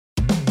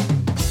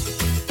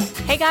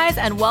Hey guys,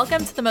 and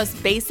welcome to the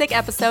most basic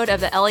episode of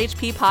the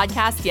LHP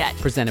podcast yet.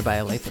 Presented by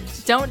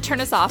Alatham's. Don't turn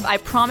us off. I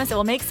promise it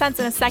will make sense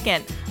in a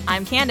second.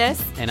 I'm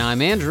Candace. And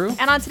I'm Andrew.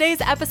 And on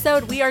today's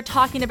episode, we are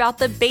talking about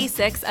the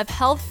basics of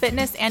health,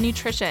 fitness, and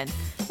nutrition.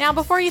 Now,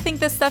 before you think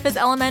this stuff is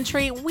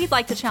elementary, we'd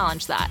like to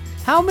challenge that.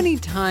 How many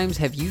times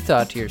have you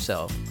thought to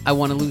yourself, I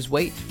want to lose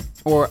weight,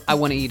 or I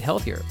want to eat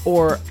healthier,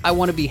 or I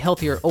want to be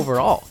healthier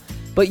overall,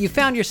 but you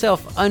found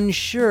yourself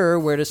unsure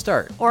where to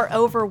start? Or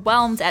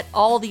overwhelmed at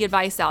all the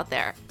advice out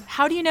there?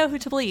 How do you know who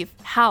to believe?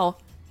 How?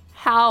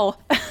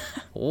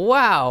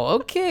 Wow,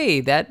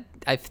 okay,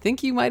 I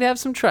think you might have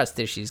some trust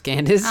issues,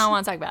 Candace. I don't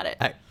want to talk about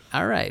it.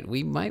 All right,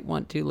 we might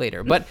want to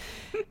later. But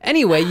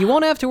anyway, you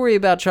won't have to worry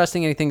about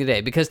trusting anything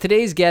today because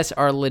today's guests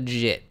are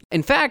legit.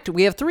 In fact,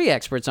 we have 3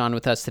 experts on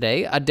with us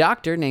today: a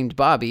doctor named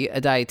Bobby, a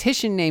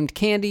dietitian named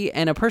Candy,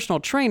 and a personal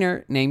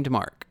trainer named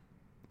Mark.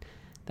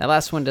 That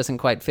last one doesn't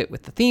quite fit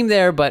with the theme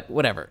there, but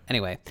whatever.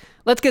 Anyway,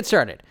 let's get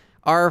started.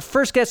 Our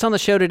first guest on the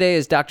show today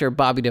is Dr.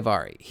 Bobby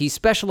Davari. He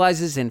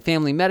specializes in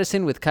family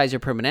medicine with Kaiser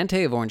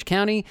Permanente of Orange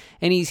County,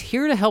 and he's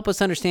here to help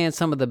us understand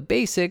some of the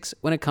basics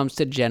when it comes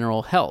to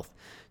general health.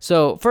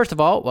 So, first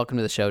of all, welcome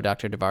to the show,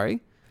 Dr. Davari.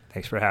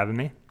 Thanks for having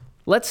me.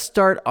 Let's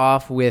start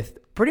off with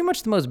pretty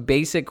much the most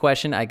basic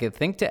question I could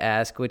think to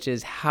ask, which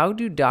is, how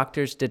do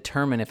doctors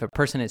determine if a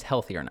person is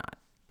healthy or not?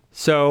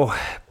 So,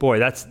 boy,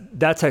 that's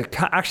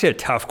actually a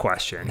tough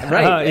question.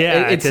 Right.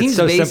 It seems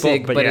so basic,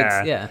 simple, but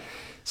yeah.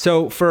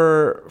 So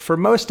for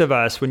most of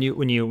us, when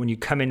you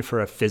come in for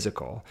a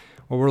physical,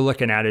 what we're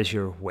looking at is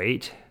your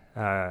weight,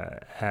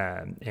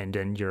 and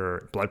then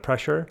your blood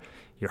pressure,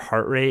 your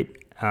heart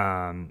rate,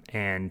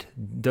 and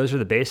those are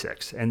the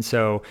basics. And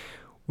so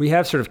we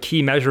have sort of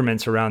key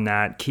measurements around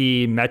that,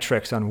 key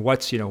metrics on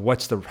what's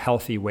the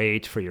healthy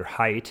weight for your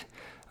height.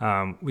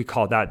 We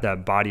call that the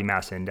body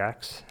mass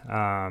index.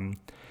 And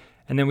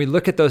then we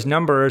look at those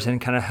numbers and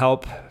kind of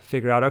help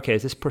figure out, okay,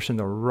 is this person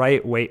the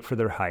right weight for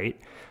their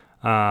height?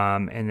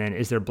 And then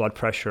is their blood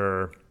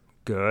pressure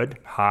good,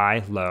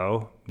 high,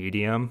 low,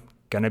 medium,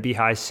 gonna be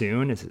high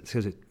soon? Is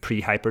it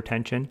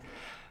pre-hypertension?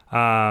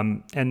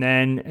 And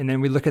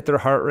then we look at their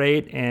heart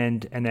rate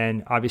and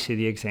then obviously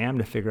the exam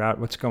to figure out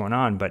what's going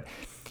on. But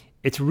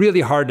it's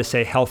really hard to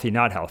say healthy,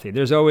 not healthy.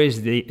 There's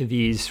always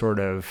these sort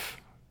of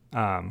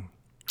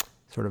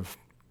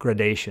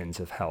gradations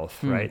of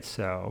health, right?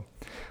 So,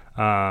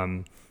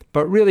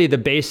 but really the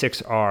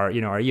basics are,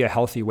 are you a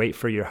healthy weight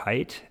for your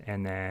height?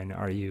 And then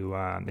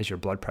is your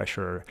blood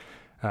pressure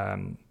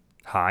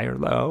high or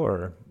low,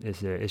 or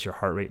is your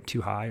heart rate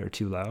too high or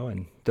too low?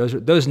 And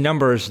those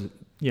numbers,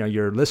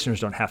 your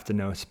listeners don't have to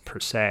know per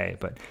se,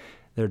 but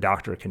their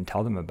doctor can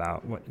tell them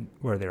about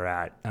where they're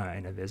at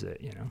in a visit,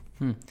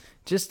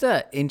 Just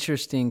an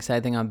interesting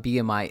side thing on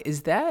BMI.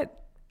 Is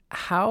that,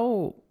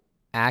 how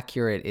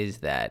accurate is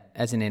that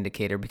as an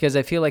indicator? Because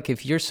I feel like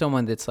if you're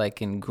someone that's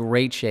like in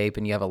great shape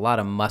and you have a lot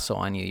of muscle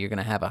on you, you're going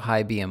to have a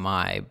high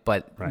BMI,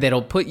 but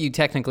that'll put you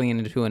technically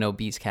into an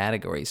obese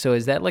category. So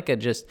is that like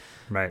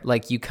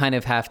like you kind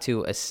of have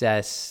to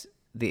assess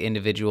the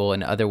individual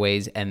in other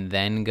ways and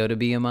then go to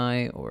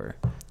BMI, or?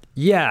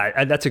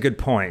 Yeah, that's a good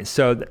point.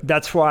 So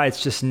that's why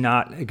it's just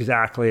not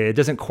exactly, it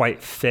doesn't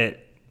quite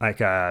fit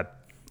like a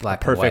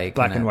perfect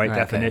black and white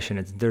definition.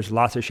 Okay. There's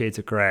lots of shades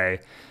of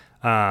gray.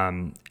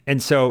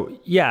 And so,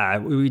 yeah,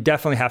 we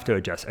definitely have to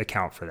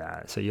account for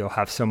that. So you'll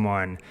have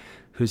someone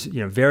who's,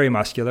 very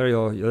muscular,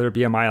 their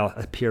BMI will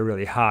appear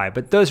really high,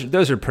 but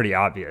those are pretty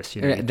obvious.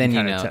 Then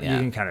you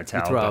can kind of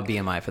tell. You throw out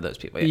BMI for those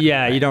people.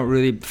 Yeah, right. You don't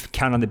really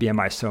count on the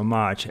BMI so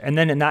much. And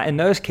then in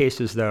those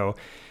cases, though,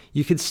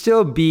 you could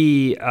still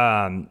be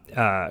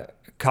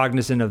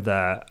cognizant of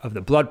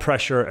the blood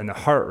pressure and the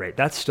heart rate.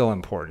 That's still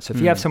important. So if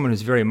you have someone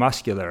who's very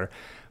muscular,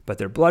 but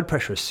their blood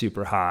pressure is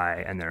super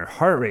high and their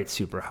heart rate's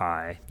super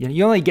high,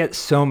 you only get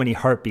so many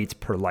heartbeats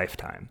per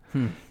lifetime.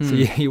 So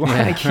you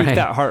want to keep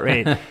that heart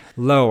rate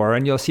lower,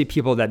 and you'll see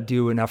people that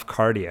do enough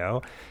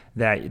cardio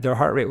that their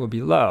heart rate will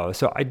be low.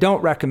 So I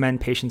don't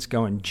recommend patients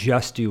go and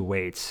just do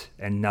weights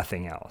and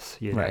nothing else.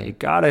 You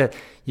gotta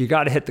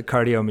hit the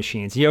cardio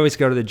machines. You always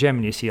go to the gym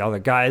and you see all the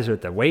guys are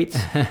at the weights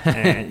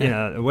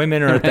and the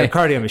women are at the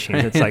cardio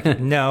machines. It's like,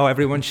 no,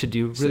 everyone should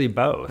do really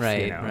both.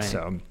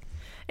 So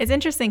it's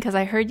interesting because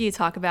I heard you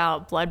talk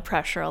about blood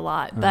pressure a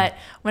lot, but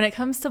when it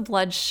comes to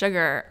blood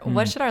sugar,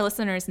 what should our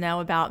listeners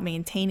know about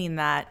maintaining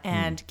that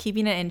and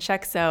keeping it in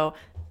check so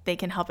they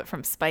can help it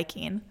from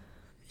spiking?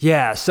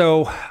 Yeah,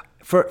 so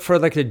for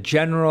like the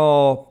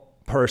general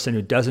person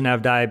who doesn't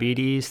have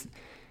diabetes,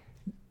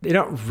 they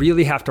don't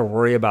really have to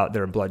worry about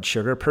their blood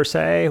sugar per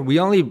se. We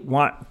only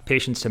want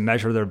patients to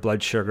measure their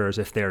blood sugars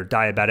if they're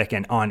diabetic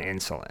and on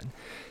insulin.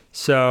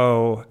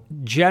 So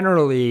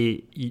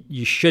generally,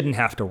 you shouldn't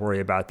have to worry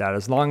about that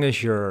as long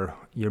as you're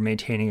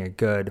maintaining a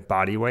good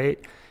body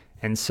weight.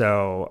 And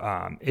so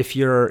if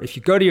you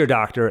go to your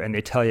doctor and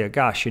they tell you,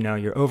 gosh,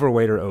 you're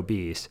overweight or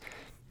obese,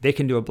 they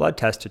can do a blood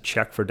test to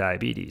check for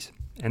diabetes.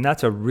 And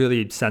that's a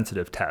really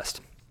sensitive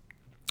test.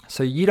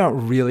 So you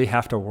don't really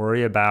have to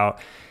worry about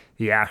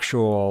the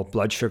actual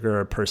blood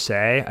sugar per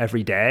se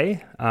every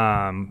day.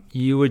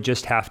 You would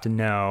just have to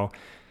know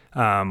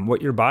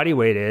what your body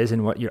weight is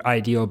and what your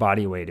ideal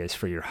body weight is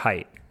for your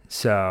height.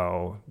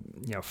 So,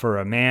 for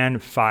a man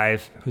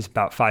who's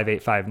about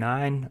 5'8",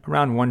 5'9",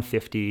 around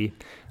 150,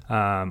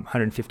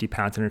 150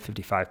 pounds,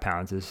 155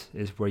 pounds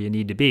is where you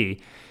need to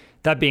be.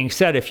 That being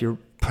said, if you're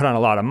put on a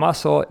lot of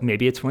muscle,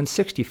 maybe it's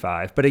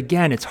 165. But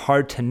again, it's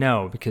hard to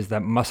know because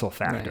that muscle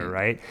factor,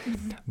 right?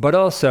 Mm-hmm. But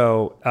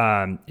also,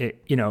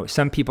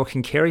 some people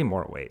can carry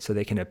more weight, so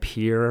they can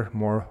appear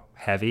more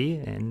heavy,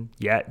 and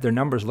yet their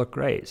numbers look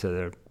great. So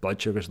their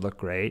blood sugars look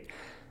great,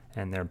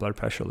 and their blood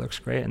pressure looks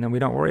great, and then we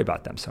don't worry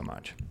about them so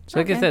much.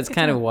 So I guess that's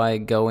kind of why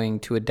going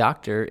to a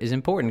doctor is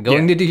important.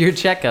 Going to do your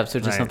checkups,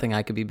 which is something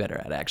I could be better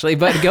at, actually.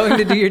 But going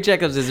to do your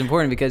checkups is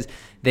important because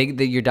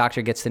your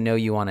doctor gets to know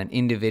you on an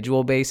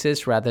individual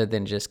basis rather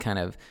than just kind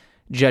of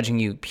judging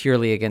you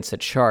purely against a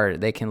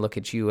chart. They can look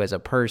at you as a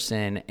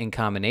person in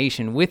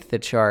combination with the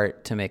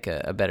chart to make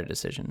a better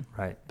decision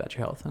about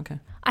your health. Okay.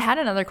 I had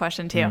another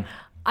question, too.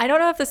 I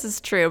don't know if this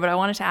is true, but I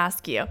wanted to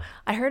ask you.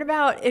 I heard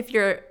about if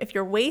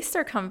your waist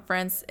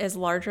circumference is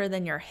larger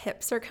than your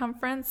hip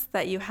circumference,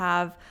 that you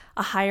have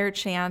a higher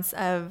chance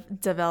of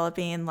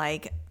developing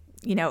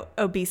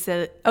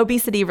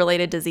obesity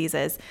related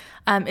diseases.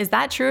 Is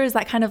that true? Or is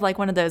that kind of like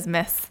one of those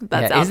myths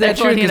that's out there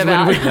floating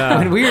about?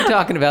 When we were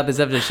talking about this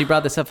episode, she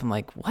brought this up. I'm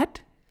like,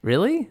 what?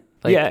 Really?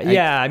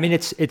 I mean,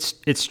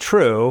 it's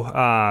true.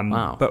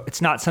 Wow. But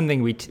it's not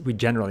something we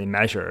generally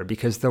measure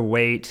because the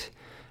weight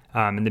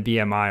and the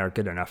BMI are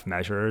good enough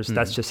measures.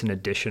 That's just an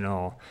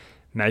additional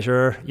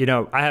measure.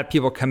 I have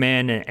people come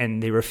in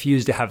and they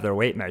refuse to have their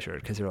weight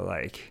measured because they're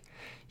like,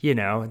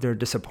 they're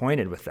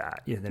disappointed with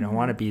that. They don't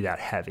want to be that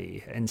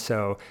heavy. And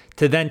so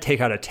to then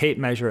take out a tape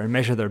measure and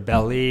measure their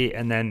belly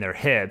and then their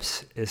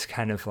hips is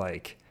kind of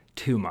like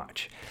too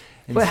much.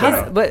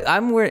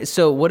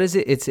 So what is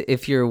it? It's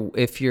if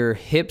your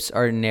hips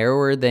are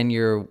narrower than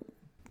your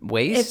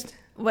waist?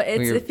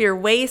 If your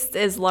waist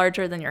is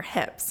larger than your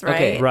hips, right?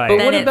 Okay, right.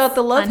 But what about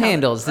the love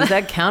handles? Does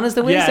that count as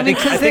the waist? I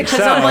think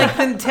so. I'm like,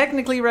 then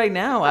technically right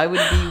now I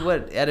would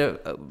be at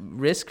a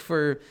risk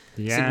for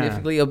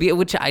significantly obese,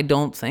 which I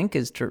don't think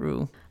is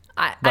true.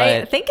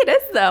 I think it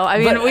is though. I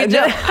mean,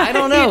 I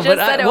don't know, but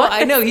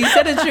I know he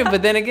said it's true.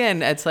 But then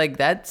again, it's like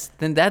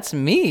that's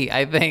me.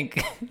 I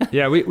think.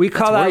 Yeah, we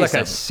call that like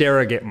a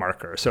surrogate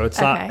marker. So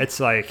it's not. It's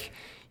like.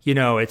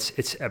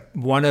 It's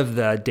one of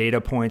the data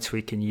points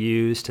we can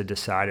use to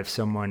decide if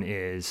someone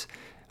is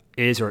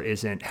or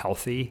isn't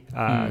healthy,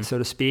 so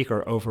to speak,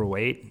 or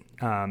overweight.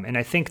 And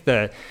I think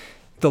the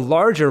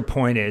larger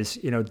point is,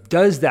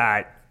 does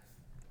that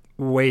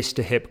waist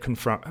to hip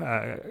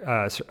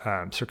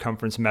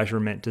circumference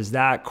measurement, does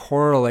that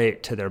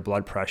correlate to their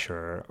blood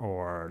pressure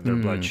or their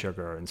blood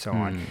sugar and so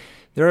on?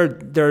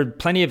 There are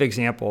plenty of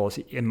examples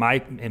in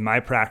my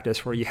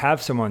practice where you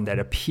have someone that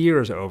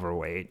appears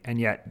overweight and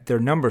yet their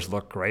numbers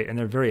look great and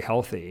they're very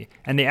healthy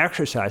and they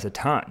exercise a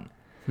ton.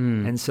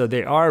 And so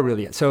they are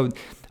really, so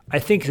I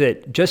think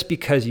that just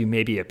because you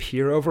maybe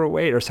appear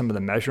overweight or some of the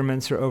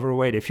measurements are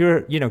overweight, if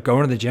you're,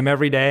 going to the gym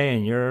every day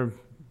and you're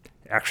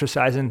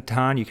exercising a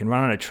ton, you can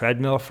run on a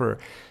treadmill for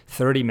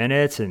 30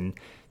 minutes and,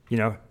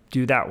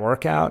 do that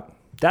workout.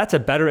 That's a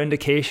better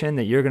indication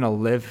that you're going to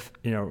live,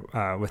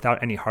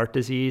 without any heart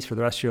disease for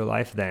the rest of your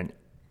life than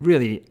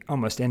really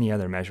almost any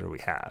other measure we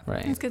have.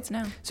 Right. That's good to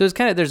know. So it's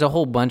there's a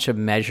whole bunch of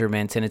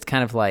measurements, and it's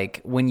kind of like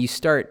when you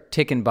start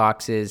ticking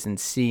boxes and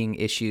seeing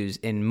issues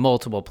in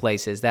multiple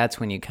places, that's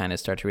when you kind of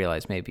start to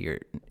realize maybe you're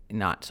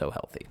not so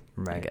healthy.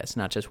 Right. I guess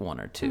not just one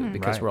or two,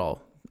 because we're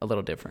all a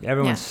little different.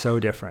 Everyone's so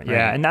different. Right.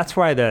 Yeah. And that's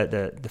why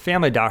the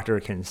family doctor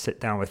can sit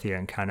down with you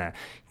and kind of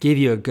give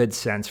you a good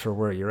sense for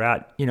where you're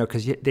at,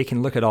 because they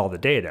can look at all the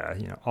data,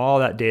 all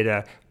that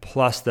data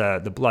plus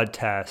the blood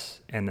tests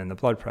and then the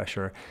blood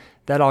pressure.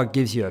 That all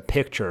gives you a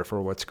picture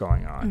for what's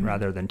going on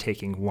rather than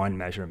taking one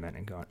measurement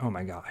and going, oh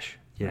my gosh,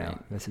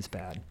 this is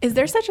bad. Is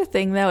there such a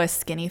thing though as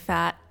skinny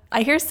fat?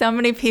 I hear so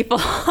many people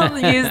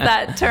use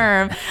that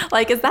term.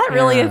 Like, is that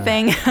really a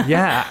thing?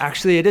 Yeah,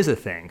 actually it is a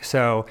thing.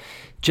 So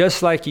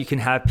just like you can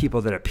have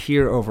people that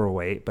appear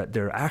overweight, but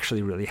they're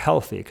actually really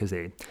healthy because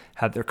they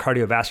have their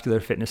cardiovascular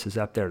fitness is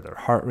up there, their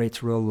heart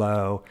rate's real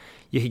low.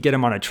 You can get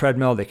them on a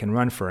treadmill, they can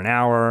run for an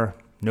hour,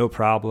 no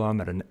problem,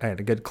 at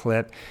a good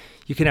clip.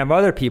 You can have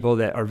other people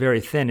that are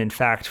very thin. In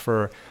fact,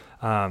 for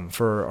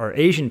our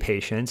Asian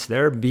patients,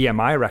 their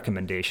BMI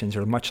recommendations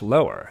are much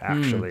lower,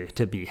 actually,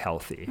 to be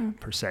healthy,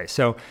 per se.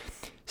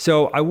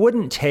 So I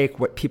wouldn't take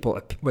what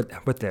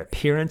the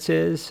appearance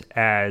is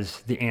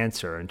as the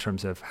answer in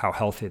terms of how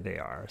healthy they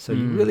are. So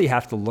you really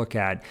have to look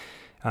at,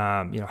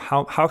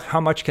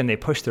 how much can they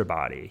push their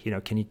body?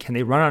 Can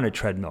they run on a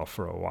treadmill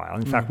for a while?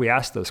 In fact, we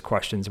ask those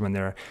questions when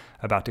they're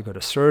about to go to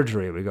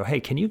surgery. We go,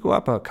 hey, can you go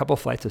up a couple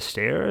flights of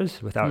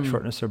stairs without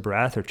shortness of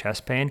breath or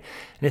chest pain?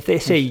 And if they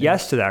say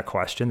yes to that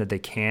question, that they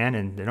can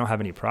and they don't have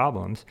any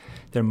problems,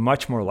 they're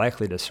much more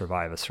likely to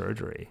survive a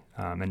surgery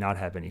and not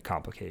have any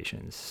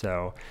complications.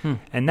 So,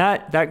 and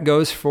that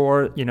goes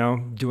for,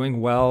 doing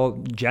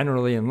well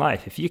generally in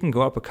life. If you can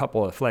go up a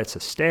couple of flights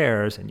of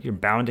stairs and you're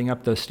bounding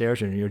up those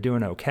stairs and you're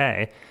doing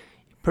okay,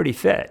 you're pretty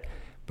fit.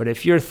 But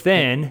if you're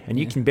thin and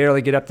you can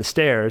barely get up the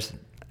stairs,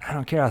 I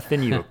don't care how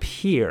thin you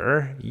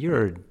appear,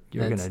 you're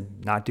going to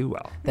not do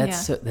well.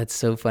 That's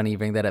so funny you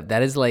bring that up.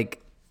 That is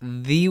like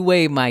the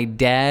way my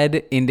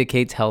dad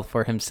indicates health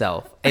for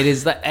himself. It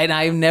is like, and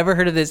I've never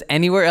heard of this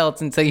anywhere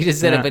else until you just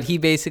said it, but he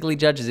basically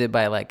judges it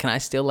by like, can I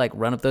still like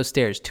run up those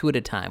stairs 2 at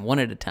a time, 1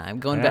 at a time,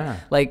 going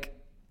back? Like,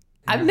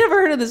 I've never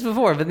heard of this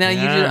before, but now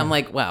I'm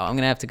like, wow, I'm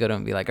going to have to go to him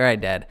and be like, all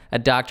right, Dad, a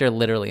doctor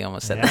literally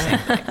almost said the same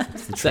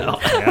thing. So,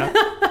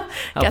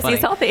 guess he's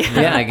healthy.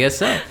 Yeah, I guess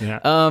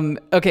so.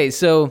 Okay,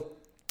 so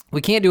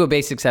we can't do a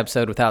basics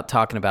episode without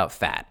talking about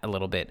fat a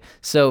little bit.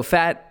 So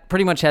fat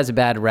pretty much has a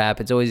bad rap.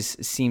 It always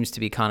seems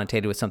to be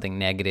connotated with something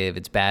negative.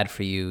 It's bad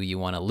for you. You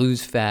want to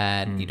lose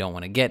fat. You don't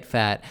want to get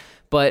fat.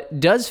 But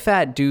does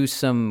fat do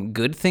some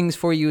good things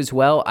for you as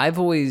well? I've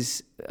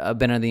always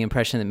been under the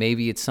impression that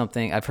maybe it's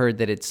something, I've heard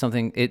that it's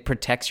something, it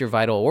protects your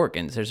vital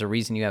organs. There's a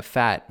reason you have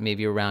fat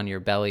maybe around your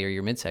belly or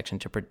your midsection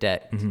to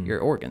protect your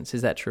organs.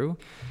 Is that true?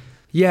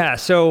 Yeah.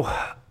 So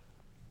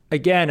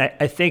again,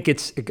 I think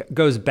it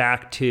goes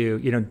back to,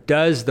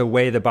 does the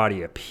way the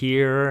body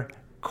appear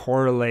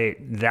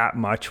correlate that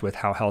much with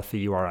how healthy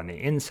you are on the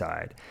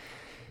inside?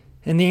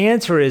 And the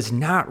answer is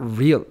not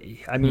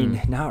really. I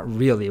mean, not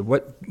really.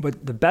 What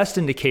the best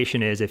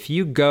indication is if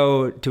you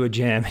go to a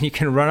gym and you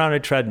can run on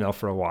a treadmill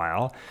for a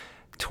while,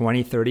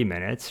 20, 30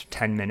 minutes,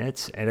 10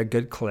 minutes at a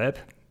good clip,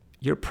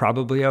 you're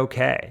probably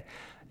okay.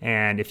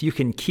 And if you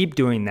can keep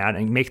doing that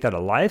and make that a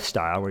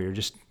lifestyle where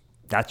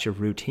that's your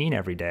routine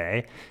every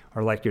day,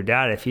 or like your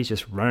dad, if he's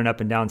just running up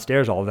and down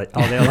stairs all day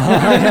long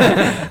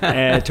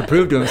and to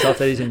prove to himself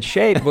that he's in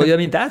shape, well, I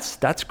mean,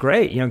 that's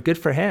great, good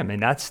for him.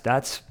 And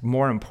that's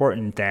more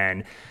important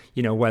than,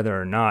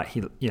 whether or not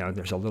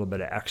there's a little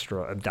bit of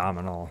extra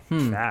abdominal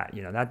fat,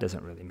 that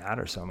doesn't really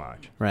matter so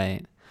much.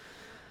 Right.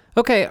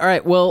 Okay. All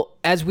right. Well,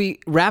 as we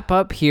wrap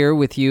up here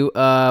with you,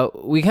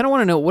 we kind of want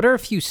to know, what are a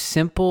few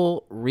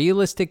simple,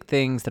 realistic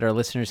things that our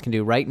listeners can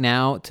do right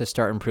now to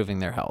start improving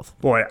their health?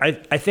 Boy,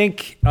 I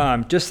think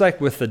just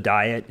like with the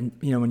diet,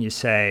 when you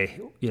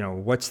say,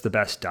 what's the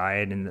best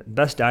diet, and the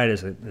best diet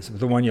is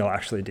the one you'll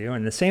actually do.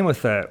 And the same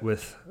with a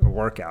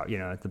workout,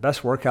 the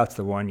best workout's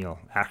the one you'll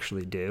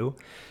actually do.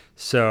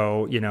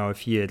 So,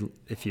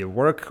 if you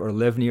work or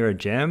live near a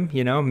gym,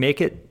 make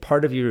it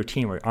part of your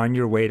routine. Where on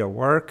your way to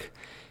work,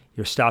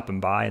 you're stopping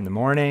by in the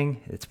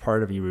morning. It's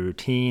part of your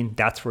routine.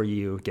 That's where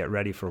you get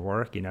ready for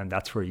work.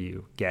 That's where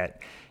you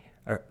get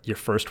your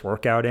first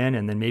workout in.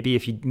 And then maybe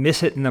if you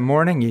miss it in the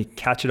morning, you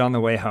catch it on the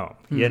way home,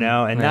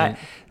 and right.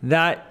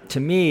 that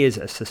to me is,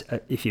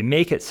 if you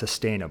make it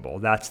sustainable,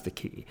 that's the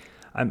key.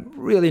 I'm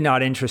really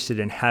not interested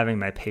in having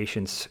my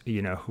patients,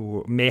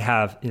 who may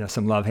have,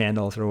 some love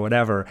handles or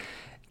whatever,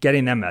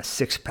 getting them a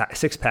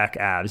six-pack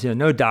abs.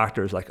 No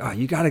doctor's like, oh,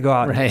 you got to go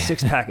out and have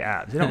six-pack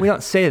abs. We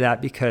don't say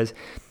that because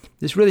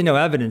there's really no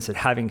evidence that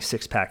having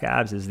six-pack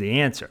abs is the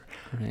answer.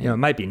 Right. It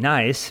might be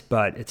nice,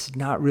 but it's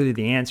not really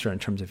the answer in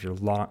terms of your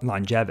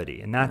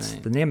longevity. And that's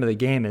the name of the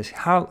game, is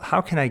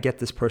how can I get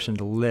this person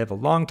to live a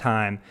long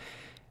time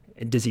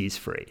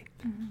disease-free?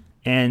 Mm-hmm.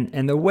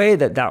 And the way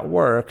that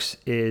works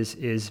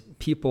is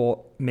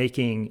people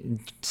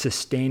making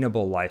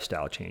sustainable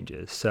lifestyle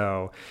changes.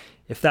 So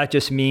if that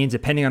just means,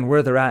 depending on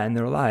where they're at in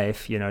their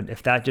life,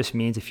 if that just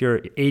means if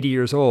you're 80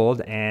 years old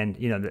and,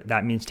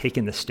 that means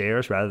taking the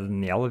stairs rather than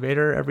the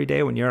elevator every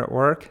day when you're at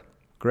work,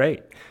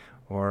 great.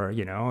 Or,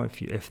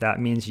 if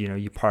that means,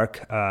 you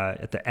park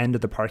at the end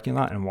of the parking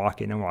lot and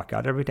walk in and walk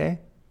out every day,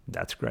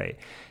 that's great.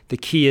 The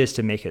key is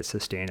to make it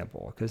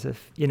sustainable, because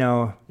if,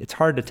 it's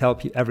hard to tell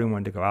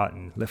everyone to go out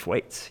and lift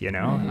weights,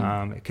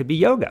 it could be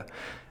yoga.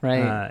 Right.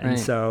 And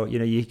so,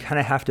 you kind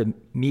of have to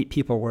meet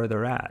people where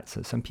they're at.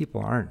 So some people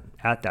aren't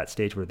at that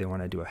stage where they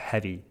want to do a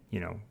heavy,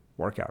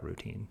 workout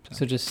routine.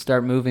 So just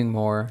start moving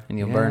more and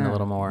you'll burn a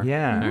little more.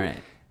 Yeah. All right.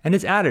 And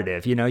it's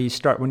additive, you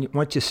start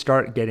once you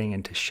start getting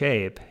into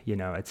shape,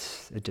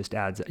 it just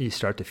adds, you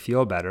start to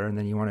feel better, and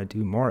then you want to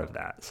do more of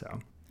that. So.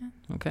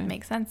 Okay.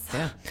 Makes sense.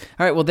 Yeah.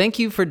 All right. Well, thank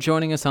you for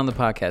joining us on the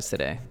podcast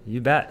today. You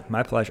bet.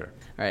 My pleasure.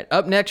 All right.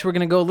 Up next, we're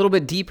going to go a little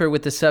bit deeper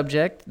with the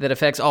subject that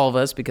affects all of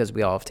us because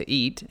we all have to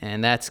eat,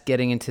 and that's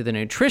getting into the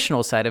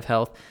nutritional side of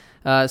health.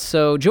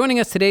 So joining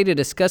us today to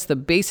discuss the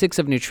basics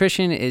of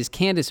nutrition is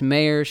Candace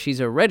Mayer. She's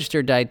a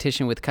registered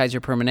dietitian with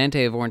Kaiser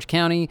Permanente of Orange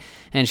County,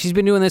 and she's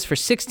been doing this for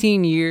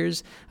 16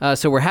 years.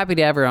 So we're happy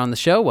to have her on the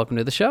show. Welcome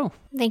to the show.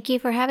 Thank you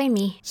for having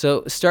me.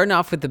 So starting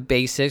off with the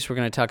basics, we're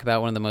going to talk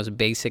about one of the most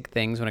basic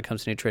things when it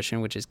comes to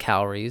nutrition, which is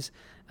calories.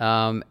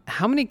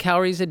 How many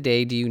calories a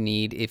day do you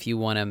need if you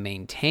want to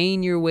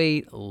maintain your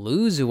weight,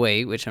 lose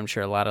weight, which I'm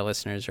sure a lot of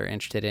listeners are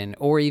interested in,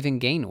 or even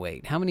gain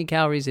weight? How many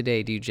calories a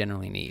day do you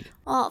generally need?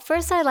 Well,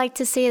 first I'd like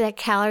to say that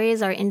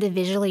calories are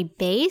individually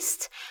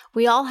based.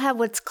 We all have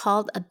what's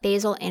called a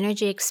basal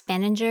energy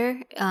expenditure,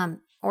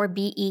 or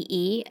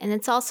BEE, and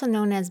it's also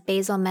known as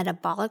basal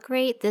metabolic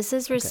rate. This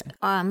is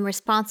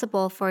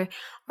responsible for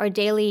our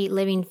daily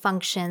living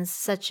functions,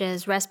 such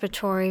as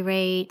respiratory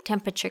rate,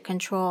 temperature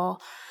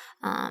control,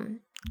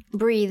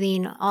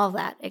 breathing, all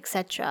that,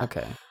 etc.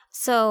 Okay.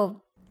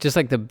 So Just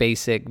like the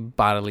basic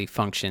bodily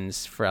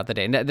functions throughout the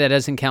day. And that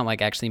doesn't count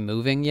like actually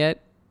moving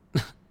yet?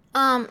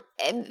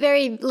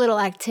 Very little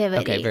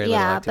activity. Okay, very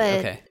little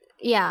activity. But Okay.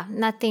 yeah,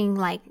 nothing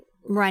like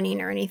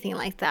running or anything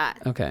like that.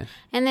 Okay.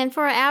 And then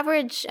for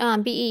average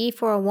BEE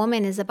for a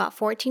woman is about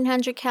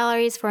 1,400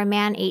 calories. For a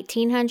man,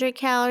 1,800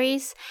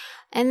 calories.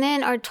 And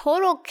then our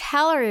total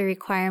calorie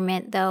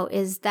requirement, though,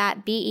 is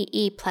that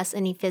BEE plus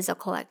any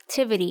physical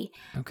activity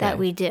that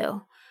we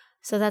do.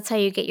 So that's how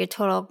you get your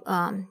total,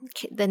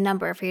 the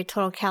number for your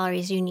total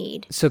calories you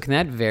need. So can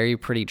that vary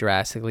pretty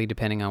drastically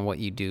depending on what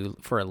you do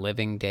for a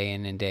living day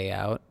in and day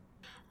out?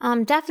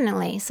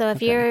 Definitely. So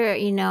if you're,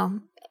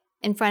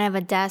 in front of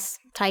a desk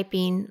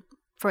typing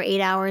for 8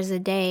 hours a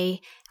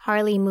day,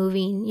 hardly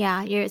moving,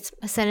 it's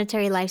a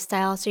sedentary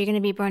lifestyle. So you're going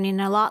to be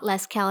burning a lot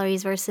less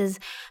calories versus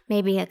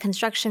maybe a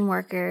construction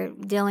worker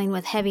dealing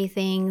with heavy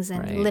things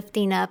and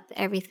lifting up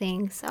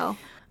everything. So...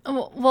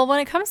 Well,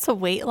 when it comes to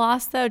weight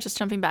loss, though, just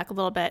jumping back a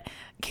little bit,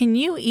 can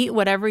you eat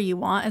whatever you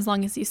want as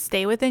long as you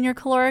stay within your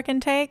caloric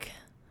intake?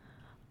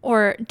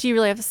 Or do you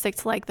really have to stick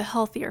to like the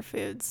healthier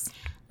foods?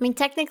 I mean,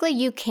 technically,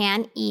 you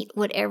can eat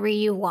whatever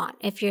you want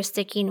if you're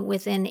sticking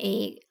within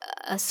a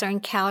certain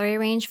calorie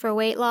range for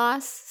weight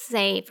loss.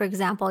 Say, for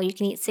example, you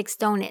can eat 6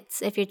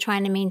 donuts if you're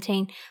trying to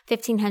maintain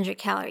 1,500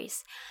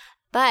 calories.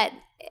 But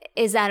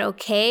is that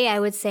okay? I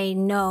would say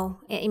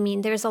no. I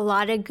mean, there's a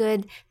lot of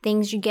good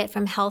things you get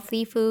from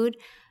healthy food.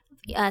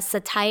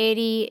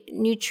 Satiety,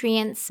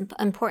 nutrients,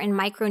 important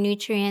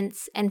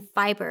micronutrients, and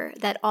fiber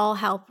that all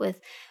help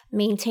with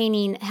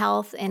maintaining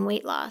health and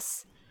weight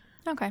loss.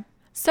 Okay.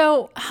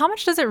 So how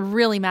much does it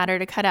really matter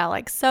to cut out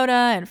like soda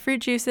and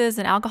fruit juices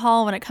and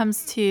alcohol when it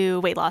comes to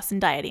weight loss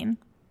and dieting?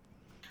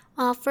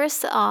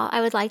 First of all,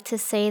 I would like to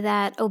say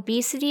that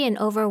obesity and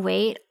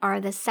overweight are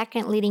the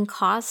second leading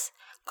cause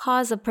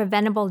of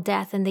preventable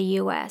death in the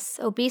U.S.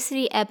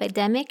 Obesity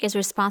epidemic is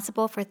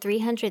responsible for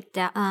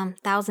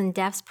 300,000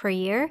 deaths per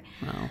year.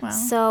 Wow.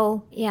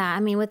 So,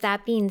 with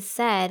that being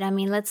said,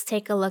 let's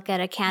take a look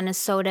at a can of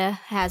soda.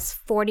 Has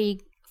 40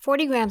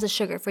 grams of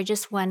sugar for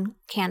just one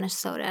can of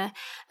soda.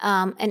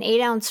 An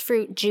 8-ounce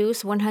fruit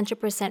juice,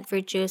 100%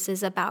 fruit juice,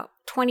 is about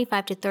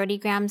 25 to 30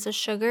 grams of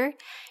sugar.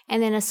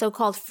 And then a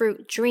so-called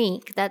fruit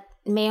drink that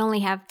may only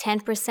have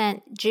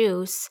 10%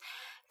 juice,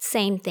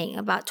 same thing,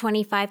 about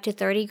 25 to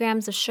 30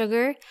 grams of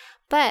sugar.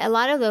 But a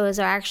lot of those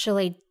are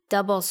actually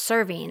double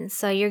servings.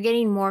 So you're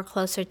getting more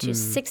closer to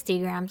 60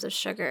 grams of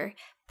sugar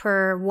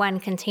per one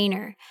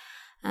container.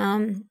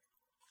 And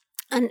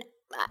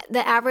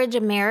the average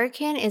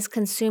American is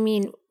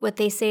consuming what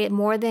they say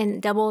more than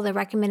double the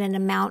recommended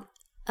amount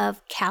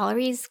of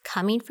calories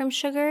coming from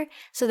sugar.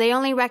 So they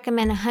only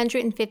recommend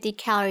 150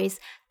 calories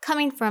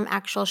coming from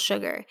actual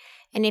sugar.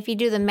 And if you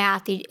do the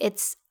math,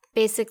 it's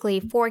basically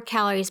 4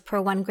 calories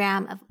per 1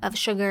 gram of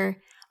sugar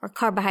or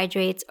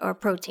carbohydrates or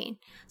protein.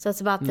 So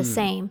it's about the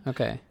same.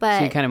 Okay. But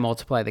so you kind of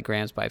multiply the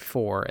grams by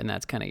 4, and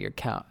that's kind of your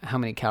how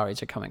many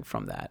calories are coming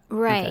from that.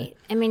 Right.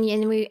 Okay.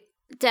 And we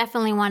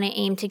definitely want to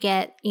aim to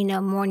get,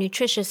 more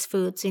nutritious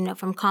foods,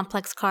 from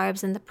complex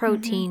carbs and the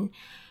protein.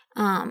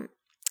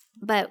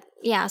 But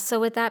yeah,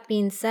 so with that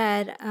being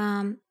said,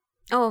 and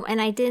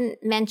I didn't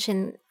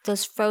mention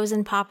those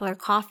frozen popular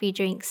coffee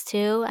drinks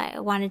too.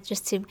 I wanted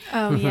just to,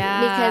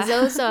 because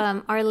those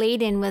are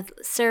laden with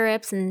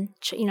syrups and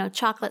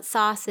chocolate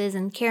sauces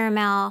and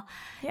caramel,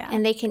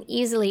 and they can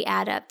easily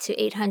add up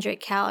to 800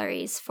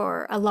 calories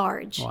for a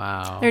large.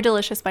 Wow, they're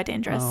delicious but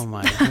dangerous. Oh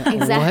my god!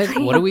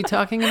 Exactly. What are we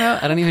talking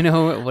about? I don't even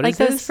know what like is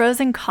this? Those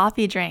frozen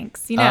coffee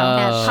drinks,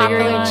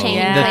 popular chain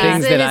The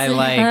things that I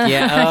like.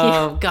 Yeah.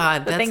 Oh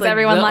god, that's things like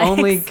everyone the likes.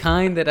 only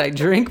kind that I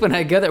drink when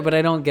I go there, but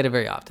I don't get it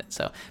very often.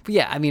 So, but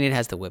yeah, it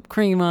has the whipped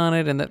cream on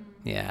it, and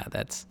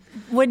that's.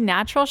 Would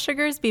natural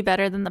sugars be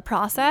better than the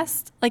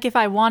processed? Like if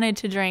I wanted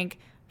to drink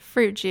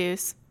fruit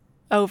juice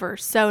over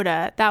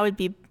soda,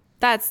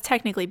 that's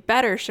technically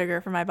better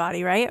sugar for my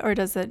body, right? Or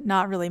does it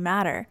not really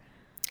matter?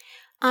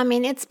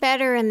 It's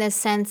better in this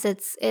sense.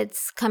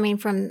 It's coming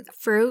from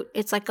fruit.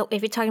 It's like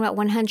if you're talking about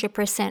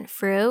 100%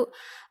 fruit,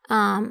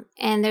 and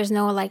there's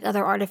no like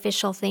other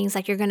artificial things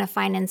like you're going to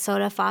find in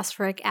soda,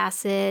 phosphoric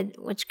acid,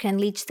 which can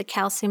leach the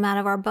calcium out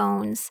of our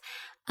bones.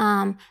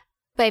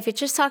 But if you're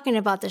just talking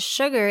about the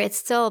sugar, it's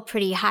still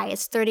pretty high.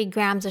 It's 30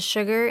 grams of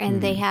sugar,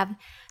 and they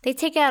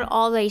take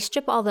out they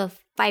strip all the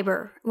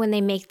fiber when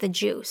they make the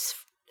juice.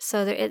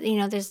 So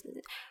there's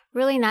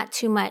really not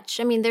too much.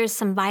 There's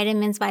some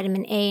vitamins,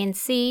 vitamin A and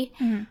C,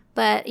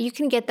 but you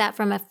can get that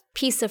from a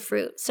piece of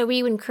fruit. So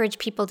we would encourage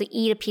people to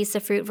eat a piece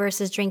of fruit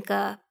versus drink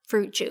a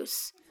fruit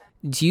juice.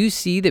 Do you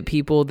see that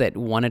people that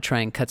want to try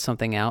and cut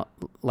something out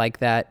like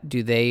that,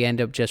 do they end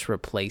up just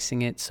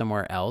replacing it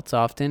somewhere else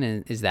often?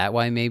 And is that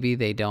why maybe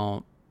they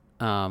don't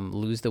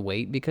lose the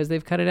weight because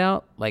they've cut it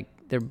out? Like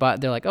they're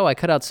like, oh, I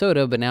cut out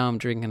soda, but now I'm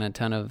drinking a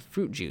ton of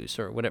fruit juice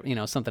or whatever,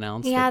 something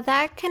else. Yeah,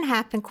 that can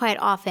happen quite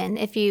often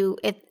if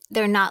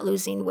they're not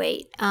losing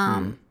weight.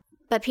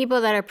 But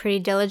people that are pretty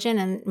diligent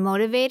and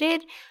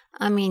motivated,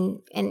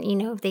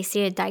 if they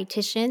see a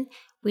dietitian,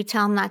 we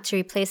tell them not to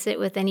replace it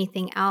with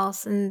anything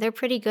else, and they're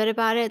pretty good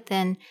about it,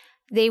 then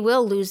they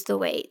will lose the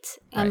weight.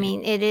 I Right.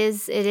 mean, it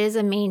is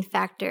a main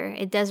factor.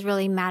 It does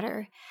really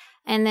matter.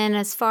 And then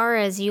as far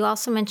as you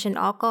also mentioned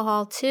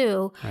alcohol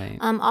too, Right.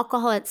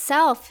 alcohol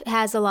itself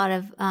has a lot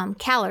of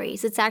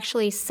calories. It's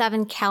actually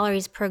 7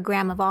 calories per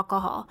gram of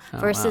alcohol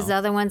versus wow. the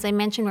other ones I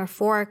mentioned were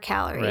 4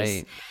 calories.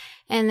 Right.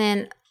 And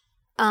then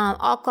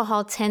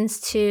alcohol tends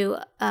to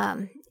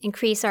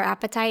increase our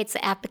appetite. It's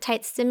an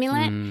appetite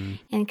stimulant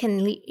and can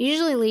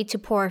usually lead to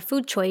poor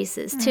food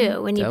choices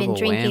too when you've been Double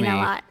drinking whammy.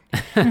 a lot.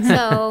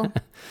 So,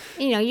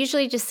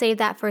 usually just save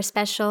that for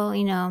special,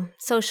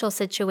 social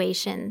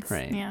situations.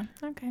 Right. Yeah.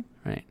 Okay.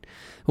 Right.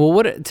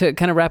 Well, to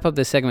kind of wrap up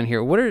this segment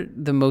here, what are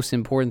the most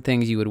important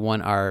things you would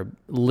want our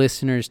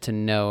listeners to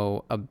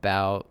know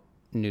about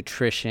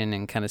nutrition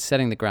and kind of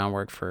setting the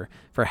groundwork for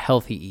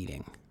healthy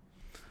eating?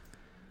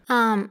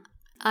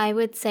 I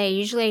would say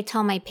usually I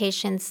tell my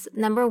patients,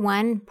 number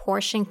one,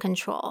 portion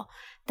control.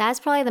 That's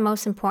probably the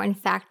most important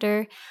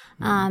factor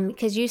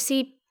because you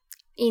see,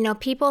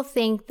 people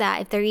think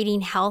that if they're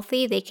eating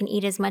healthy, they can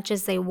eat as much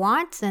as they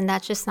want, and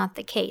that's just not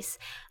the case.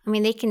 I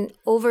mean, they can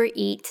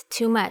overeat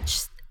too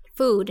much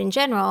food in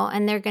general,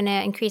 and they're going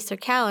to increase their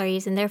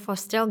calories and therefore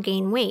still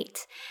gain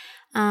weight.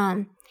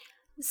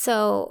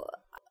 So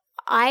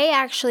I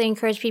actually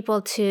encourage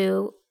people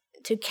to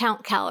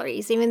count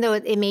calories, even though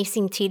it may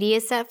seem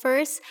tedious at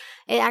first.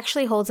 It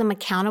actually holds them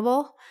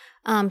accountable.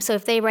 So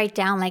if they write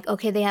down like,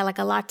 okay, they had like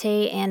a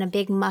latte and a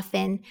big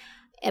muffin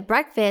at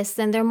breakfast,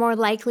 then they're more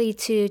likely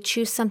to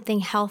choose something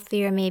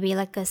healthier, maybe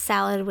like a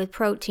salad with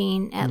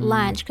protein at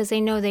lunch, because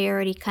they know they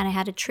already kind of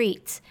had a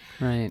treat.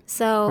 Right.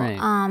 So, Right.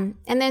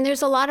 And then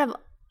there's a lot of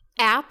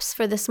apps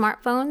for the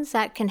smartphones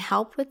that can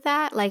help with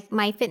that. Like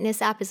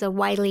MyFitness app is a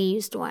widely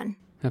used one.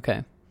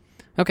 Okay.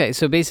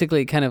 So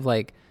basically kind of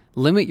like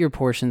limit your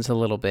portions a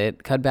little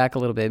bit, cut back a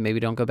little bit, maybe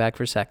don't go back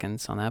for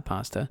seconds on that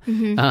pasta.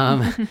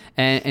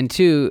 And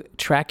 2,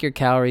 track your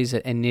calories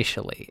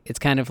initially. It's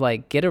kind of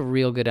like get a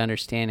real good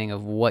understanding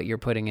of what you're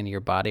putting into your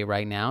body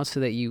right now so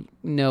that you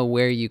know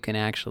where you can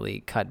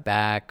actually cut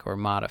back or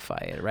modify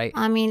it, right?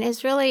 I mean,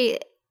 it's really,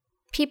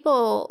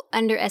 people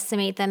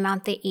underestimate the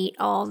amount they eat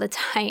all the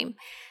time.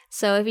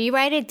 So if you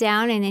write it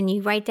down and then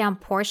you write down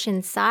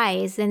portion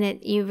size, then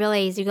you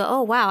realize, you go,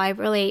 oh, wow, I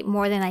really ate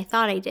more than I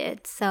thought I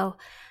did. So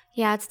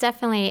yeah, it's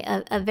definitely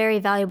a very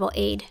valuable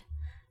aid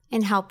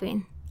in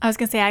helping. I was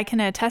going to say I can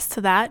attest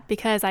to that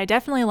because I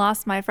definitely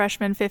lost my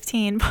freshman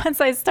 15 once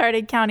I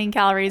started counting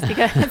calories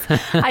because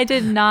I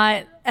did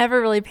not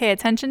ever really pay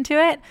attention to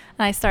it. And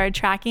I started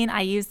tracking. I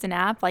used an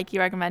app like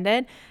you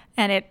recommended,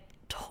 and it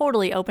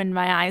totally opened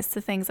my eyes to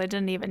things I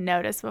didn't even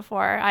notice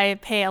before. I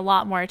pay a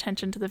lot more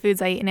attention to the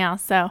foods I eat now.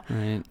 So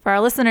for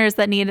our listeners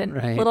that need a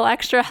little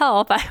extra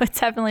help, I would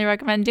definitely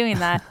recommend doing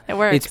that. It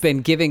works. It's been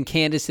giving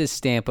Candace's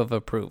stamp of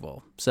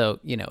approval.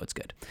 So, it's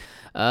good.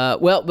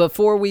 Well,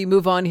 before we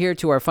move on here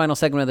to our final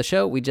segment of the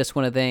show, we just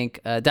want to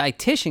thank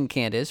dietitian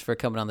Candace for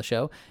coming on the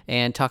show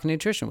and talking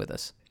nutrition with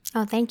us.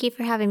 Oh, thank you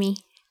for having me.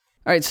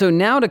 All right, so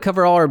now to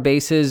cover all our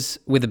bases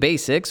with the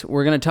basics,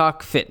 we're going to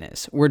talk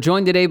fitness. We're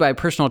joined today by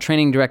personal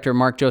training director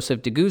Mark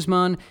Joseph de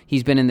Guzman.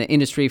 He's been in the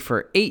industry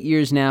for 8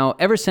 years now,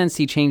 ever since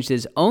he changed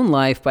his own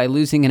life by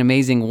losing an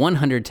amazing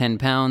 110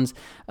 pounds.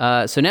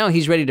 So now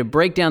he's ready to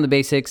break down the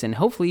basics and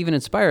hopefully even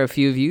inspire a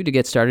few of you to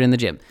get started in the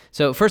gym.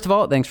 So first of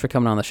all, thanks for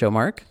coming on the show,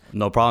 Mark.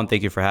 No problem.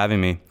 Thank you for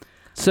having me.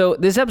 So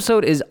this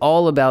episode is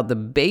all about the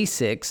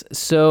basics.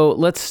 So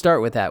let's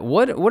start with that.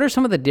 What are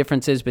some of the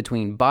differences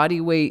between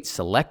body weight,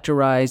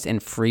 selectorized,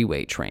 and free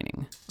weight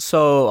training?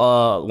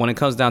 So when it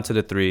comes down to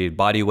the 3,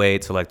 body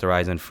weight,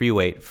 selectorized, and free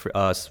weight, for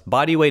us,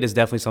 body weight is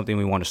definitely something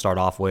we want to start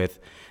off with,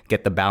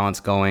 get the balance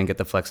going, get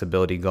the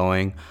flexibility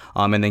going.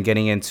 And then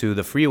getting into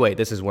the free weight,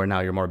 this is where now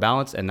you're more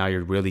balanced and now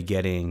you're really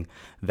getting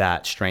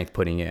that strength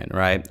putting in,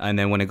 right? And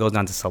then when it goes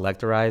down to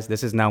selectorized,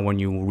 this is now when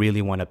you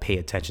really want to pay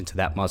attention to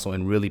that muscle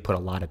and really put a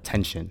lot of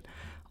tension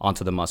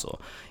onto the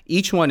muscle.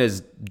 Each one is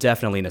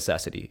definitely a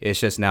necessity. It's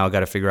just now got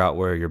to figure out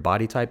where your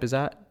body type is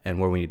at and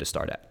where we need to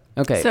start at.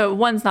 Okay. So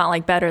one's not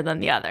like better than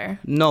the other.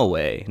 No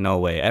way.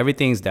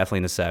 Everything's definitely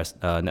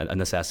a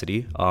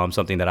necessity.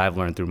 Something that I've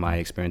learned through my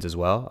experience as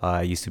well.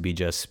 I used to be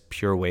just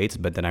pure weights,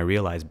 but then I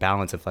realized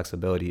balance and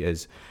flexibility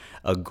is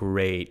a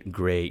great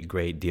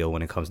deal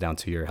when it comes down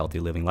to your healthy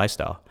living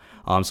lifestyle.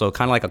 So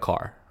kind of like a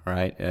car,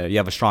 right? You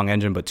have a strong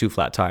engine, but 2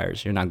 flat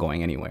tires. You're not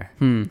going anywhere.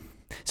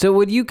 So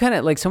would you kind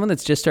of, like someone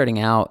that's just starting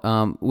out,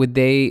 would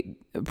they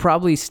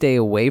probably stay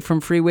away from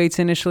free weights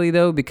initially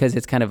though, because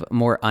it's kind of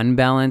more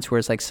unbalanced,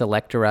 whereas like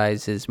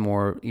selectorized is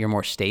you're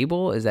more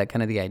stable? Is that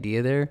kind of the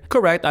idea there?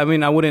 Correct. I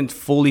mean, I wouldn't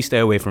fully stay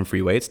away from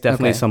free weights.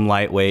 Definitely some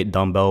lightweight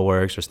dumbbell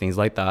works or things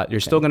like that. You're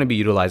still going to be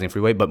utilizing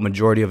free weight, but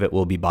majority of it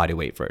will be body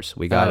weight first.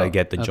 We got to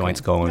get the joints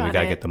going. We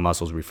got to get the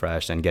muscles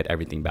refreshed and get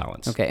everything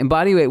balanced. Okay. And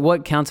body weight,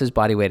 what counts as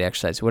body weight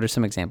exercise? What are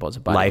some examples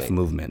of body weight? Life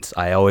movements.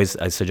 I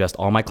suggest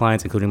all my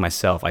clients, including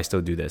myself, I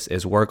still do this,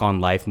 is work on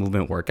life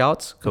movement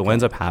workouts. So what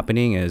ends up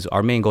happening is our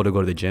our main goal to go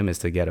to the gym is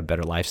to get a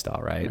better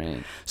lifestyle, right?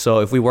 Right. So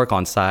if we work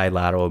on side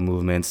lateral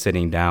movements,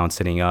 sitting down,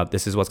 sitting up,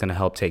 this is what's going to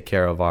help take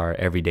care of our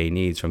everyday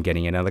needs, from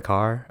getting into the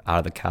car, out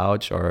of the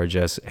couch, or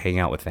just hanging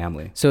out with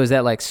family. So is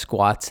that like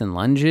squats and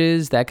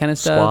lunges, that kind of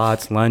stuff?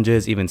 Squats,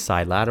 lunges, even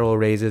side lateral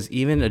raises,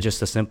 even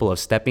just a simple of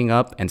stepping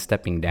up and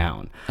stepping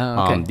down.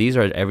 Oh, okay. These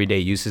are everyday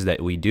uses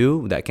that we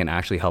do that can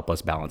actually help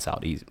us balance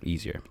out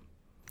easier.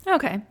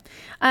 Okay.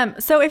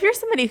 So if you're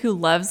somebody who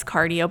loves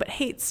cardio but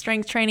hates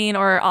strength training,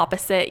 or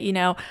opposite,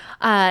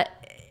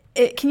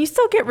 can you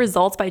still get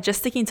results by just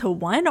sticking to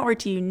one, or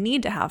do you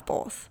need to have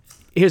both?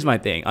 Here's my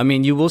thing. I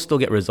mean, you will still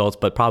get results,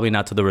 but probably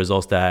not to the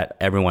results that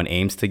everyone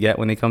aims to get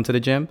when they come to the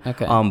gym.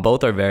 Okay.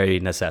 Both are very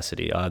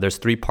necessity. There's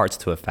 3 parts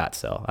to a fat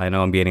cell. I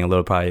know I'm getting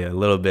probably a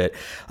little bit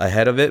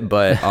ahead of it,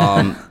 but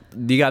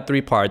you got 3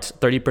 parts.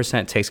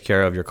 30% takes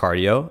care of your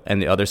cardio, and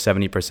the other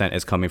 70%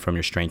 is coming from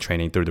your strength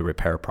training through the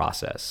repair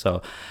process.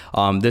 So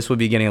this would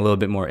be getting a little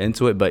bit more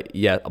into it, but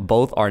yeah,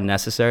 both are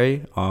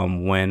necessary.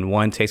 When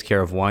one takes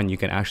care of one, you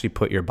can actually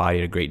put your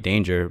body to great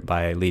danger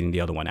by leading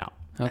the other one out.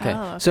 Okay.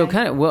 Oh, okay. So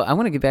I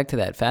want to get back to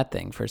that fat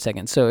thing for a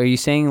second. So are you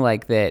saying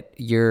like that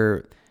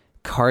your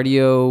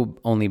cardio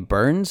only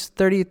burns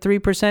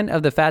 33%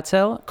 of the fat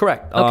cell?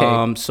 Correct.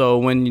 Okay. So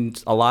when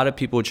a lot of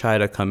people try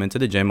to come into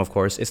the gym, of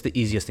course, it's the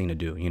easiest thing to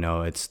do.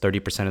 It's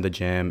 30% of the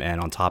gym, and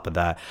on top of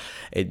that,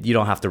 you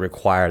don't have to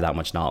require that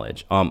much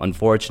knowledge.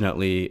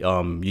 Unfortunately,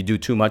 you do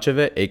too much of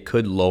it, it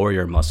could lower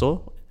your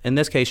muscle. In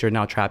this case, you're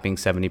now trapping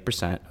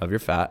 70% of your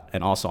fat.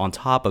 And also on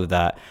top of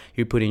that,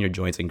 you're putting your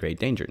joints in great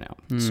danger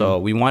now. So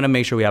we want to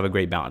make sure we have a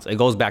great balance. It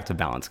goes back to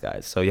balance,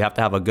 guys. So you have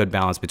to have a good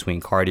balance between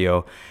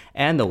cardio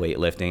and the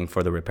weightlifting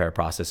for the repair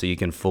process, so you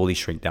can fully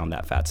shrink down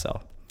that fat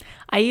cell.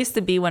 I used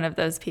to be one of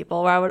those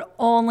people where I would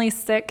only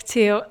stick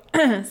to,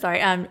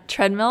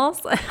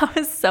 treadmills. I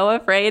was so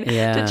afraid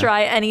to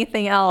try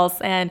anything else.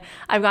 And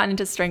I've gotten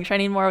into strength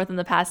training more within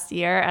the past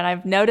year, and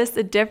I've noticed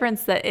a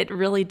difference that it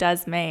really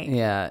does make.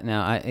 Yeah,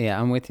 no,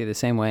 I'm with you the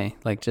same way.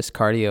 Like just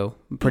cardio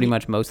pretty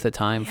much most of the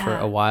time for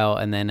a while,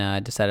 and then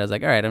decided I was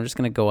like, all right, I'm just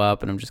going to go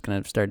up and I'm just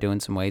going to start doing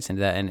some weights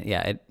into that. And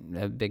yeah,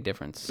 a big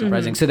difference.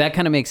 Surprising. So that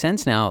kind of makes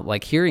sense now,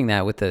 like hearing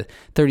that with the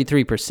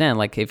 33%,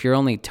 like if you're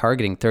only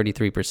targeting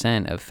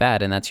 33% of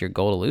fat and that's your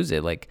goal to lose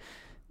it, like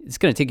it's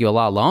going to take you a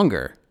lot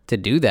longer to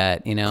do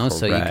that,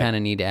 so you kind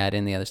of need to add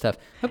in the other stuff.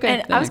 Okay.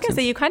 And I was going to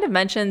say, you kind of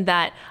mentioned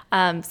that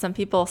some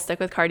people stick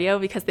with cardio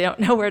because they don't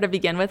know where to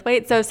begin with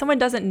weight. So if someone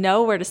doesn't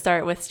know where to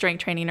start with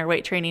strength training or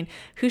weight training,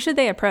 who should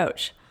they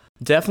approach?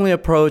 Definitely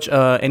approach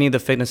any of the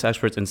fitness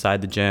experts inside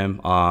the gym.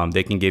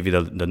 They can give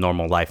you the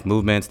normal life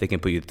movements. They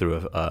can put you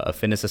through a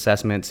fitness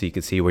assessment so you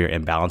can see where your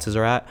imbalances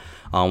are at.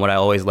 What I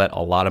always let a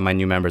lot of my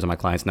new members and my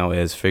clients know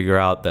is figure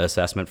out the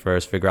assessment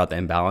first, figure out the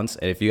imbalance.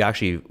 And if you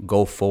actually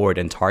go forward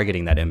in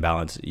targeting that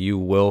imbalance, you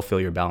will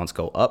feel your balance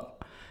go up.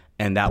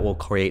 And that will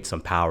create some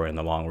power in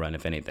the long run,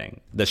 if anything.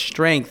 The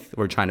strength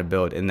we're trying to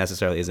build, it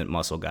necessarily isn't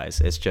muscle,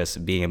 guys. It's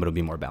just being able to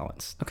be more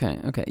balanced.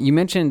 Okay. You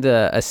mentioned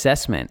the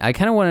assessment. I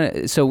kind of want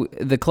to, so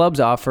the clubs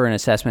offer an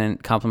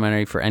assessment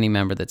complimentary for any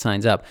member that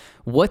signs up.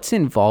 What's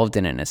involved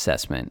in an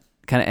assessment?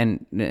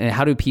 And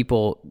how do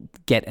people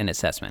get an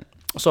assessment?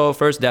 So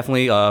first,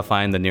 definitely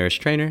find the nearest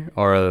trainer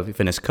or a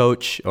fitness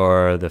coach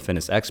or the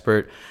fitness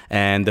expert.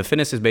 And the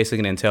fitness is basically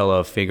an entail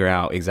of figuring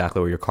out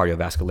exactly where your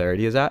cardiovascularity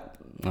is at.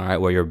 All right,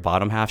 where your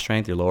bottom half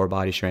strength, your lower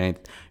body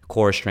strength,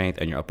 core strength,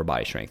 and your upper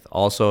body strength.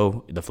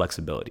 Also, the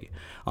flexibility.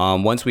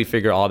 Once we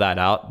figure all that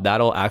out,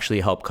 that'll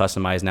actually help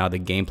customize now the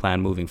game plan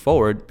moving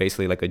forward,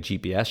 basically like a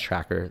GPS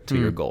tracker to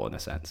your goal in a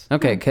sense.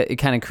 Okay,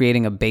 kind of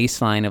creating a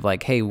baseline of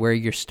like, hey, where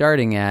you're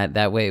starting at.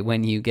 That way,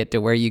 when you get to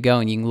where you go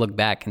and you can look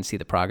back and see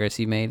the progress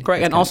you made.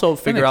 Correct, and also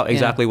figure out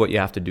exactly what you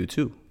have to do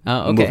too.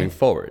 Moving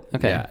forward.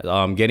 Okay.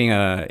 Yeah. Getting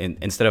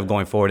instead of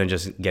going forward and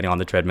just getting on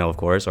the treadmill, of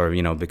course, or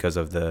because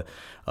of the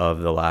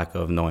lack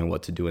of knowing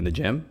what to do in the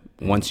gym.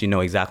 Once you know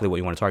exactly what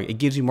you want to target, it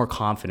gives you more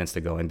confidence to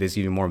go and gives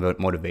you more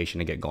motivation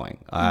to get going.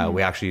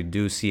 We actually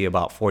do see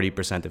about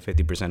 40% to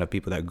 50% of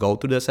people that go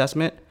through the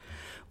assessment.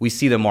 We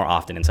see them more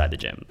often inside the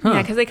gym.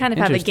 Yeah, because they kind of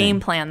have a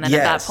game plan then at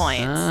that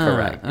point.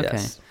 Correct. Okay.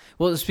 Yes.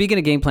 Well, speaking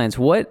of game plans,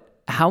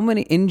 how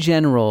many in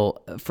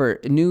general for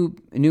new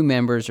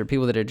members or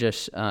people that are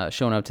just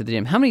showing up to the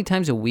gym, how many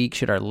times a week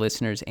should our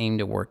listeners aim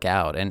to work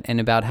out, and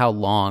about how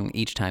long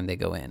each time they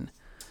go in?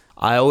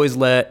 I always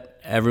let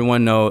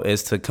everyone know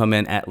is to come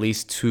in at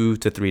least 2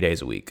 to 3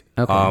 days a week.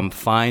 Okay.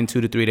 Find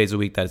 2 to 3 days a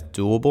week that's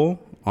doable,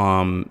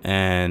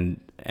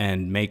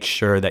 and make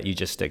sure that you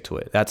just stick to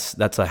it.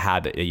 That's a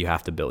habit that you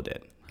have to build in.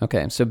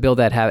 Okay, so build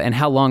that habit. And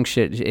how long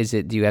is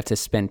it? Do you have to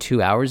spend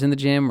 2 hours in the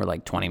gym, or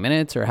like 20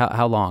 minutes, or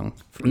how long?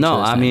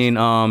 No, I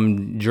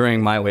mean,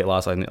 during my weight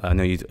loss, I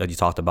know you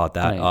talked about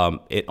that. Right.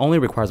 It only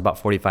requires about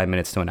 45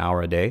 minutes to an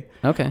hour a day.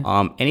 Okay.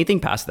 Anything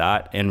past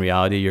that, in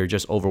reality, you're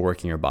just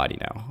overworking your body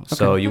now.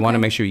 So you want to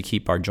make sure you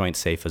keep our joints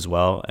safe as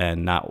well,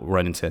 and not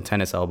run into a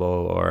tennis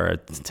elbow or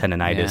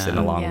tendonitis in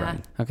the long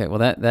run. Okay, well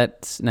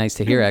that's nice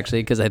to hear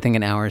actually, because I think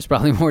an hour is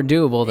probably more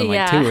doable than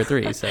like 2 or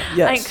 3. So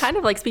I kind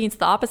of like speaking to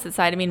the opposite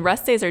side. I mean,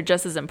 rest days days are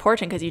just as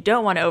important because you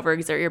don't want to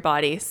overexert your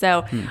body.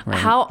 So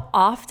how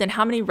often,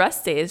 how many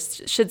rest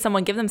days should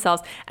someone give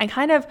themselves? And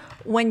kind of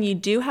when you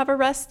do have a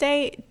rest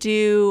day,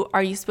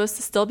 are you supposed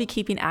to still be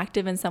keeping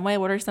active in some way?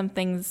 What are some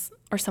things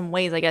or some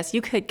ways, I guess,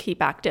 you could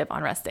keep active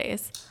on rest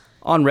days?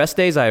 On rest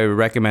days, I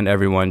recommend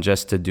everyone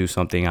just to do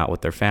something out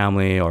with their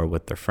family or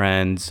with their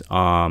friends.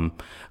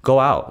 Go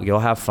out, you'll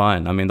have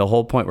fun. I mean, the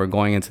whole point we're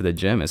going into the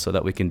gym is so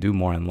that we can do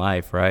more in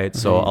life, right?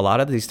 So a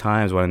lot of these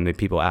times when the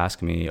people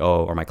ask me,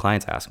 or my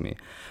clients ask me,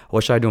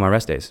 what should I do on my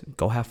rest days?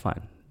 Go have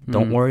fun.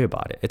 Don't worry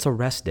about it. It's a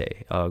rest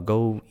day.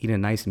 Go eat a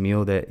nice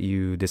meal that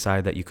you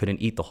decide that you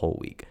couldn't eat the whole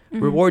week.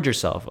 Reward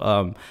yourself.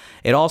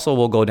 It also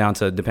will go down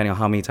to, depending on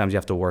how many times you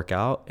have to work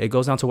out, it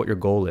goes down to what your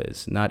goal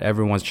is. Not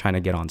everyone's trying to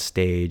get on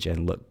stage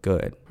and look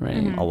good.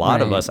 Right. A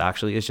lot of us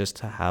actually is just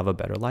to have a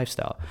better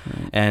lifestyle.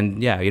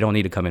 And yeah, you don't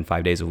need to come in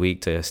 5 days a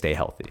week to stay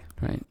healthy.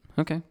 Right.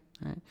 Okay.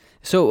 All right.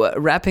 So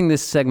wrapping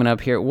this segment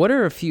up here, what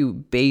are a few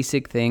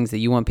basic things that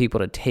you want people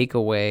to take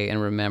away and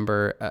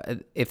remember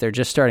if they're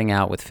just starting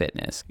out with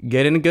fitness?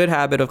 Get in a good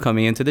habit of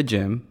coming into the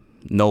gym,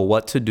 know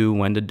what to do,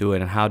 when to do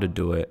it, and how to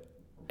do it,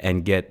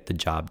 and get the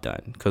job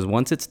done. Because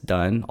once it's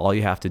done, all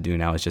you have to do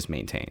now is just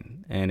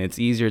maintain. And it's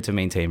easier to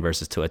maintain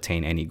versus to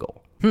attain any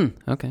goal.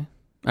 Okay.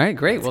 All right,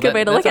 great. That's a good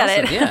way to look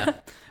at it. Yeah. All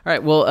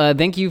right. Well,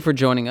 thank you for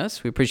joining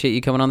us. We appreciate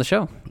you coming on the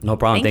show. No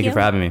problem. Thank you for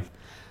having me.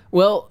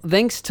 Well,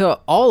 thanks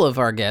to all of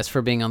our guests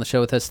for being on the show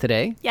with us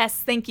today. Yes,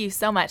 thank you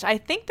so much. I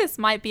think this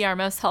might be our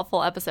most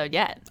helpful episode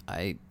yet.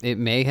 It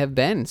may have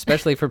been,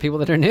 especially for people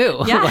that are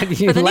new. Yeah, for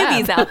the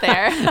newbies out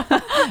there.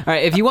 All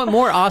right, if you want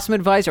more awesome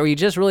advice or you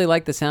just really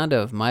like the sound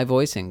of my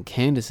voice and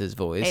Candace's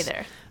voice. Hey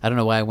there. I don't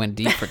know why I went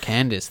deep for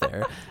Candace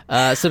there.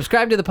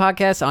 Subscribe to the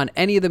podcast on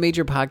any of the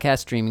major podcast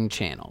streaming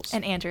channels.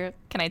 And Andrew,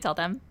 can I tell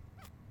them?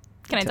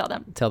 Can I tell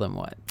them? Tell them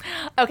what?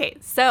 Okay,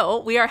 so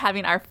we are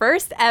having our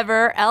first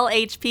ever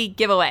LHP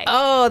giveaway.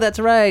 Oh, that's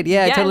right.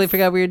 Yeah, Yes. I totally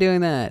forgot we were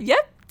doing that.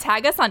 Yep.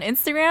 Tag us on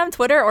Instagram,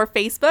 Twitter, or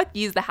Facebook.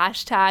 Use the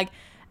hashtag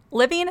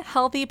Living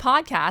Healthy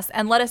Podcast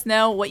and let us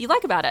know what you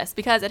like about us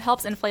because it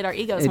helps inflate our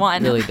egos. It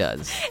one. really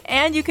does.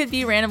 And you could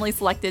be randomly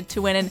selected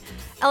to win an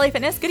LA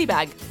Fitness goodie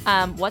bag.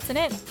 What's in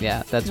it?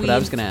 Yeah, that's what I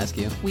was going to ask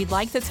you. We'd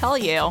like to tell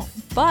you,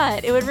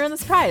 but it would ruin the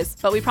surprise.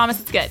 But we promise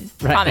it's good.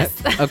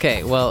 Promise.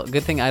 Okay, well,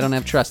 good thing I don't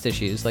have trust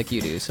issues like you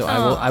do, so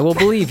I will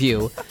believe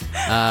you.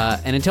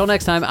 And until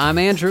next time, I'm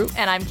Andrew.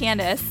 And I'm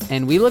Candace.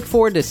 And we look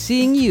forward to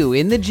seeing you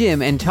in the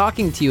gym and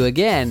talking to you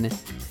again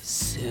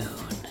soon.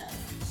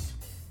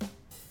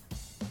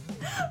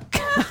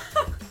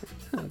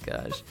 Oh,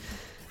 gosh.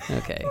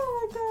 Okay. Oh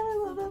my God, I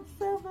love that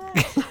so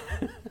much.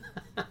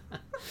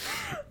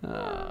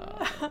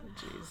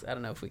 Jeez. I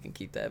don't know if we can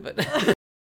keep that, but...